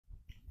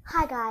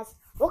Hi guys,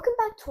 welcome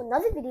back to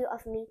another video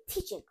of me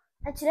teaching,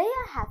 and today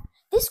I have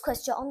this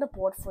question on the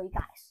board for you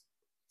guys.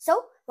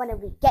 So why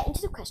don't we get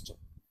into the question?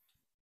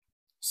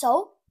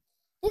 So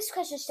this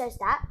question says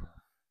that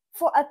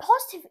for a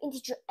positive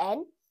integer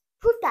n,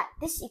 prove that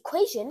this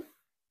equation,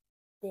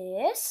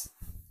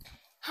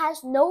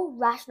 has no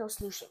rational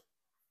solution.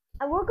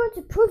 And we're going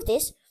to prove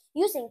this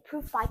using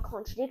proof by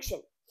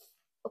contradiction.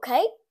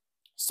 Okay?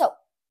 So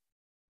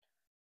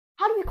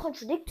how do we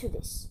contradict to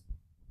this?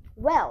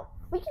 Well,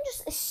 we can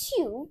just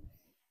assume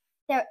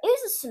there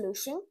is a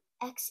solution,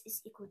 x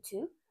is equal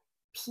to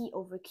p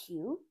over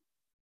q,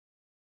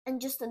 and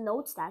just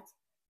note that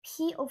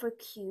p over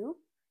q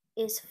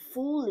is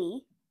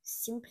fully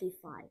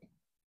simplified.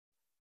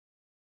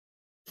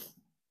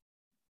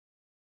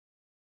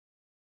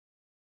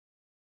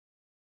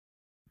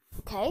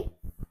 Okay,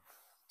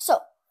 so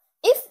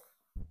if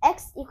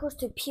x equals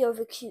to p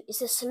over q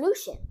is a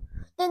solution,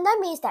 then that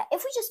means that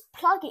if we just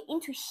plug it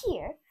into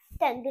here,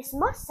 then this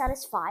must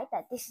satisfy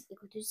that this is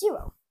equal to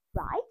 0,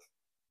 right?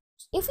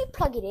 If we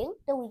plug it in,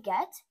 then we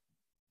get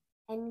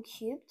n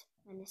cubed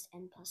minus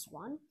n plus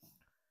 1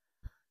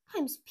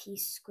 times p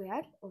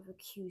squared over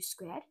q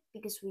squared,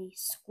 because we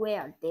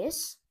squared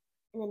this,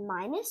 and then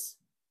minus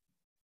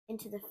n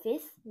to the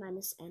fifth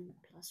minus n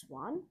plus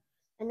 1,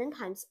 and then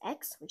times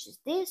x, which is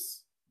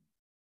this,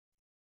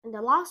 and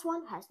the last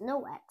one has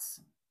no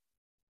x,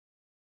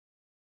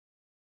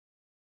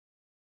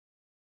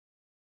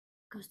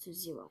 goes to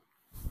 0.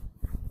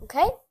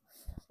 Okay,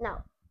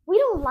 now we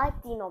don't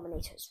like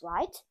denominators,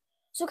 right?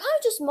 So can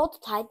we just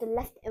multiply the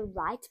left and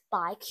right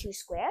by q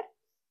squared?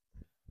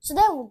 So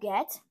then we'll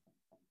get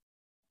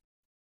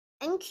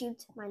n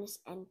cubed minus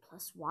n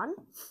plus 1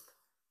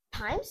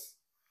 times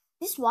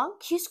this one,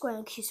 q squared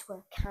and q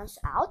squared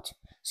cancel out,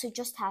 so you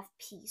just have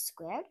p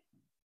squared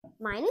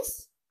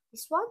minus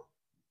this one,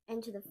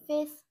 n to the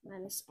fifth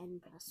minus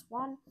n plus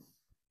 1.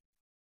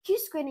 Q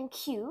squared and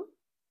q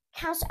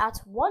cancel out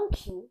one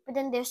q, but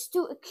then there's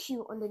still a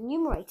q on the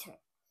numerator,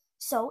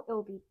 so it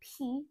will be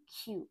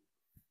pq,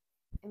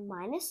 and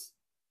minus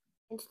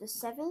n to the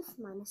seventh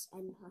minus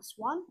n plus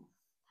 1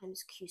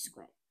 times q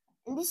squared.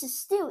 And this is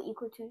still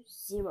equal to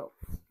 0,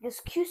 because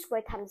q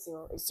squared times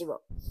 0 is 0.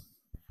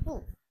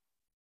 Now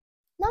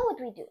what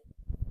do we do?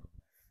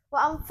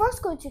 Well, I'm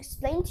first going to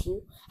explain to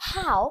you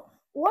how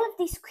all of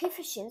these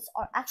coefficients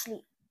are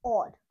actually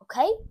odd,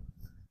 okay?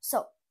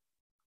 So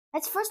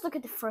let's first look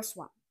at the first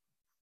one,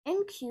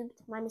 n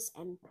cubed minus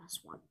n plus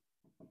 1.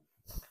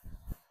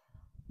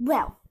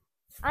 Well,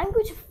 I'm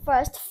going to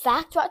first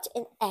factor out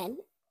an n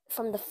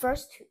from the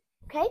first two,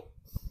 okay?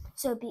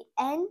 So it'll be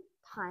n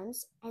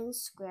times n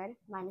squared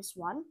minus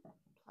 1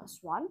 plus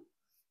 1.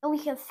 And we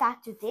can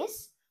factor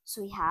this,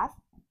 so we have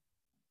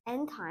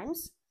n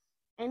times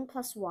n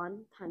plus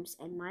 1 times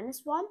n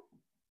minus 1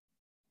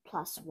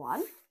 plus 1.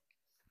 And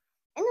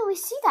then we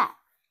see that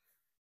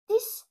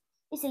this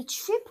is a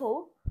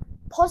triple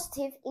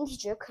positive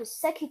integer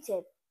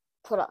consecutive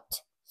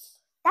product.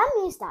 That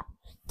means that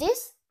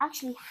this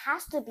actually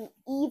has to be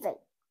even.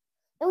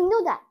 And we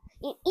know that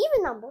an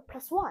even number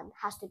plus 1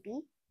 has to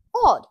be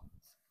odd.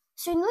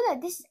 So you know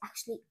that this is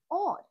actually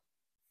odd.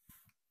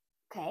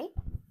 Okay?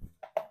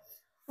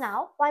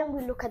 Now, why don't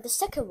we look at the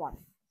second one?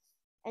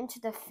 N to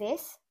the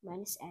fifth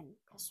minus n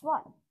plus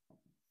 1.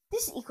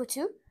 This is equal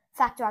to,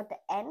 factor out the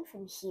n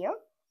from here,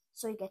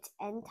 so you get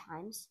n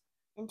times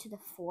n to the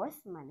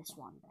fourth minus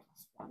 1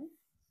 plus 1.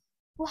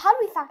 Well, how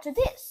do we factor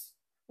this?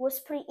 Well, it's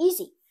pretty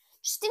easy.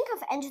 Just think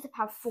of n to the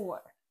power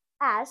 4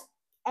 as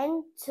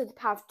n to the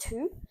power of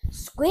 2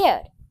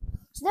 squared.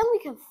 So then we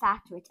can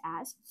factor it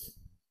as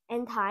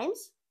n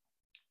times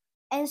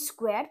n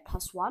squared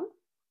plus 1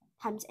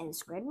 times n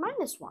squared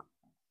minus 1.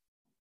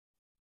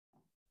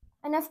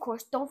 And of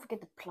course, don't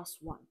forget the plus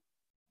 1.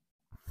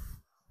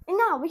 And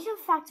now we can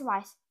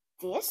factorize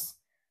this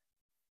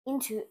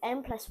into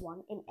n plus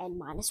 1 and n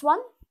minus 1.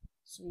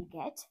 So we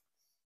get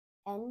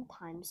n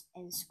times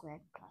n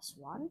squared plus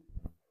 1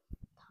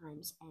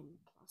 times n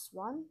plus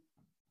 1,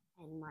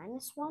 n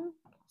minus 1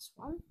 plus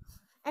 1.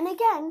 And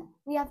again,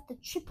 we have the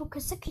triple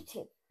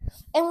consecutive.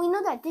 And we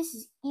know that this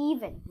is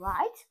even,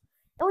 right?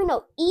 And we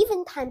know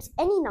even times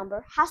any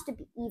number has to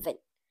be even.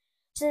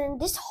 So then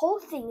this whole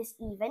thing is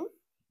even.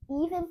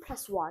 Even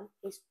plus 1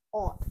 is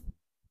odd.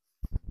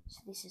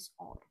 So this is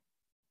odd.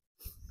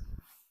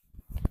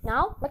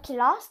 Now, lucky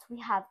last,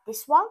 we have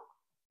this one,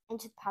 n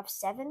to the power of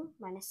 7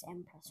 minus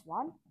n plus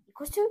 1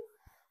 equals to,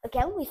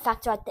 again, we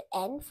factor out the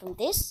n from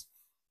this.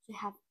 So we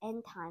have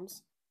n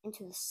times n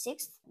to the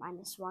sixth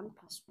minus 1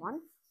 plus 1.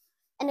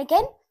 And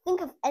again,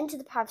 think of n to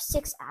the power of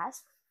 6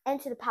 as n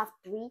to the power of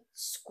 3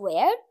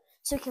 squared.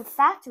 So we can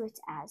factor it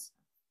as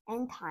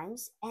n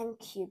times n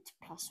cubed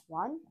plus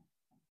 1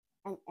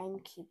 and n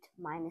cubed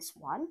minus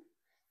 1,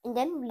 and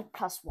then we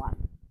plus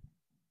 1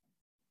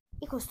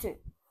 equals 2.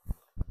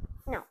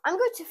 Now, I'm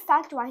going to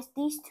factorize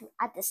these two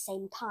at the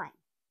same time.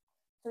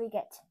 So we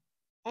get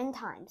n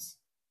times.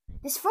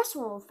 This first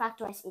one will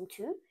factorize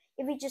into,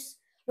 if we just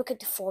look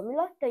at the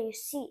formula, then you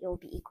see it will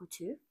be equal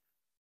to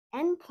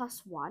n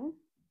plus 1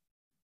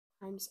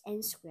 times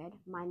n squared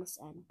minus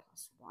n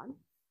plus 1.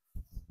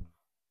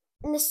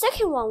 And the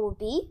second one will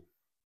be,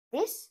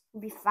 this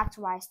will be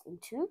factorized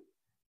into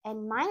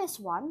n minus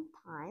 1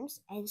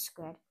 times n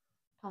squared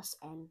plus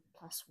n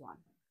plus 1.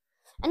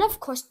 And of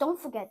course,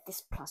 don't forget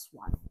this plus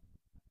 1.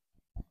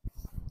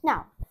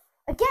 Now,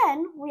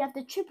 again, we have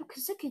the triple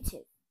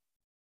consecutive.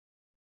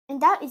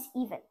 And that is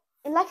even.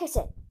 And like I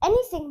said,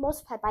 anything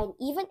multiplied by an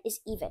even is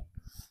even.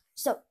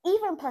 So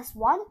even plus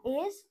 1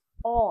 is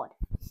odd.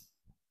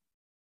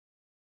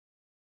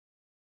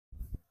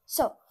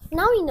 So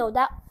now we know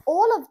that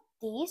all of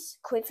these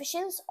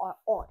coefficients are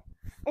odd.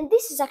 And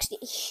this is actually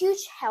a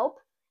huge help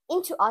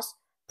into us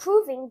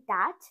proving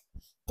that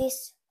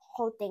this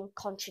whole thing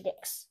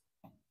contradicts.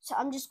 So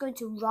I'm just going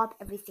to rub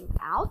everything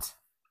out.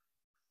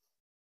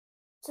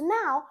 So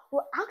now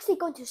we're actually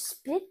going to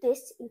split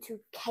this into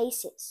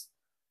cases.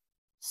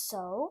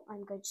 So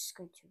I'm just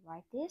going to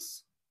write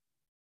this.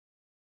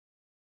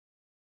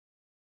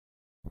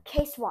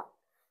 Case 1.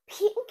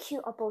 P and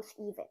Q are both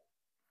even.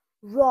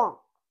 Wrong.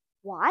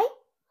 Why?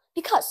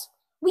 Because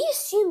we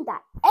assume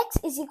that x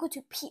is equal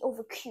to P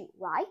over Q,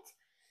 right?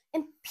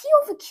 And P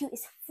over Q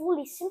is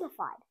fully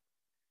simplified.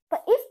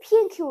 But if P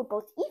and Q are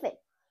both even,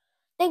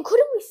 then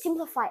couldn't we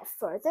simplify it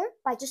further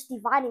by just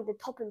dividing the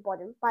top and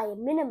bottom by a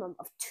minimum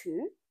of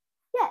 2?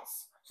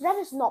 Yes, so that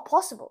is not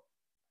possible.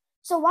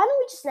 So why don't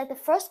we just let the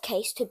first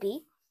case to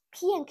be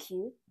P and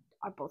Q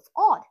are both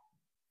odd?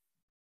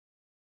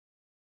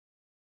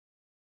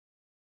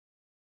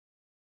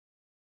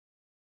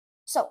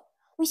 So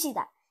we see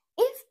that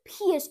if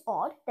P is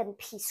odd, then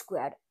P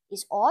squared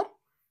is odd,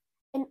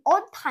 and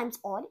odd times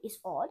odd is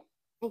odd,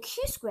 and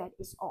Q squared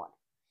is odd.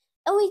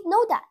 And we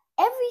know that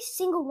every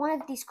single one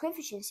of these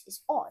coefficients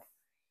is odd.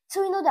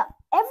 So we know that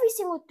every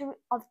single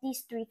of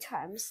these three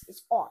terms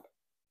is odd.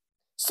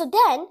 So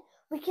then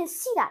we can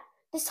see that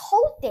this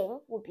whole thing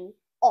will be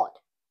odd.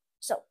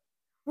 So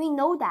we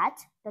know that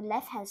the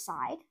left-hand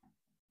side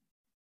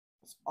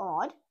is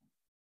odd,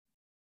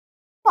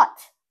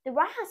 but the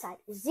right-hand side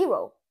is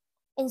 0,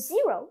 and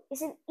 0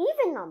 is an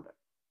even number.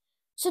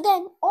 So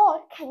then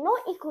odd cannot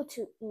equal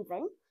to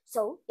even,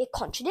 so it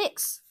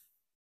contradicts.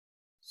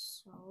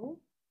 So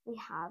we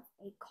have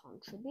a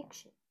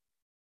contradiction.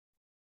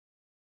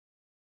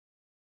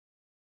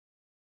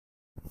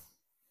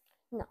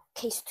 Now,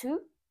 case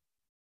 2.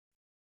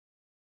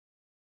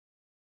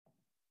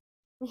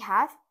 We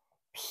have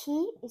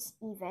P is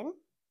even,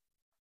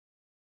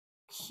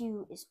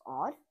 Q is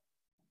odd.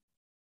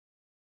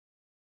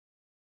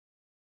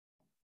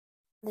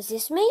 Does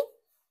this mean?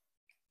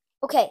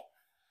 Okay.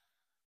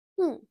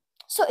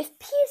 So if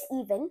P is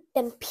even,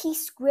 then P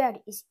squared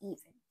is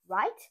even,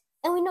 right?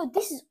 And we know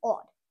this is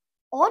odd.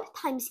 Odd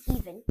times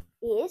even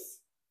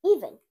is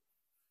even.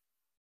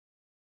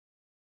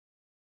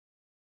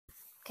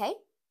 Okay?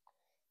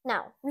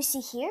 Now, we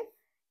see here,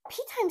 P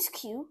times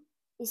Q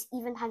is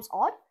even times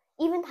odd.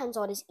 Even times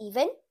odd is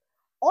even.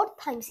 Odd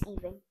times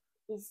even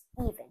is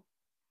even.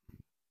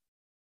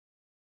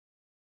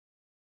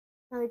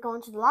 Now we go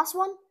on to the last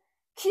one.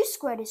 Q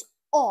squared is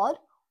odd.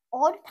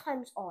 Odd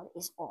times odd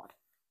is odd.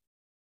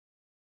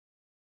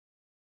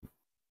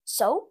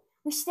 So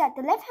we see that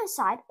the left-hand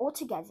side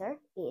altogether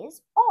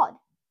is odd.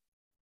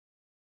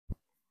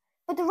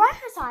 But the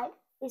right-hand side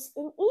is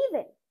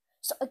uneven.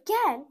 So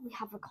again, we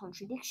have a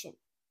contradiction.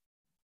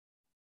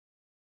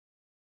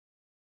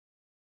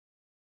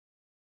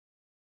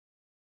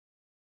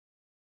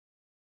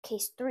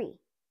 Case 3.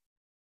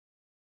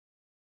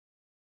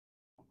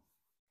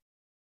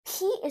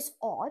 P is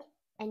odd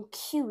and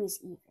Q is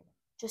even.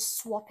 Just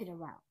swap it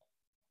around.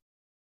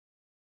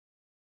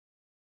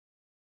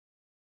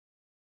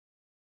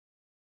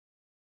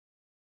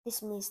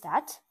 This means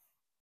that,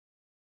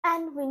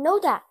 and we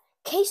know that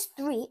case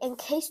 3 and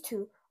case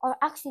 2 are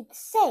actually the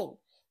same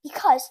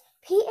because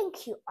P and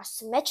Q are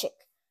symmetric.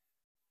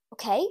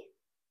 Okay?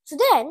 So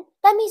then,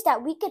 that means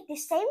that we get the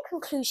same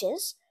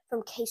conclusions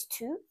from case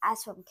 2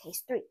 as from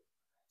case 3.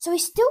 So we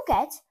still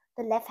get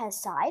the left-hand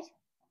side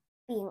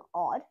being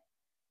odd,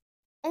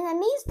 and that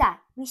means that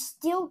we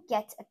still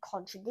get a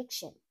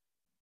contradiction.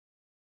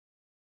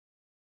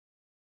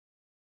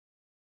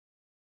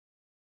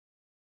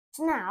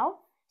 So now,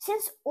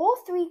 since all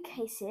three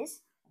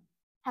cases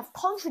have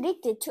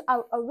contradicted to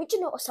our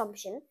original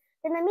assumption,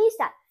 then that means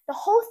that the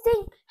whole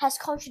thing has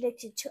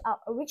contradicted to our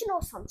original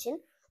assumption,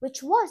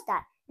 which was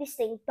that this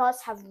thing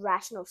does have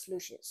rational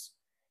solutions.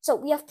 So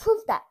we have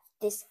proved that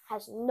this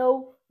has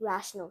no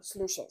rational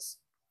solutions.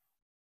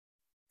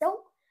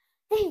 So,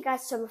 thank you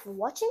guys so much for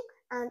watching,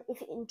 and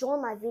if you enjoy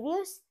my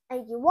videos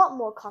and you want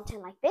more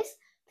content like this,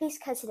 please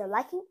consider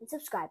liking and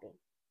subscribing.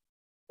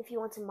 If you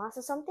want to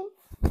master something,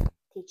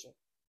 teach it.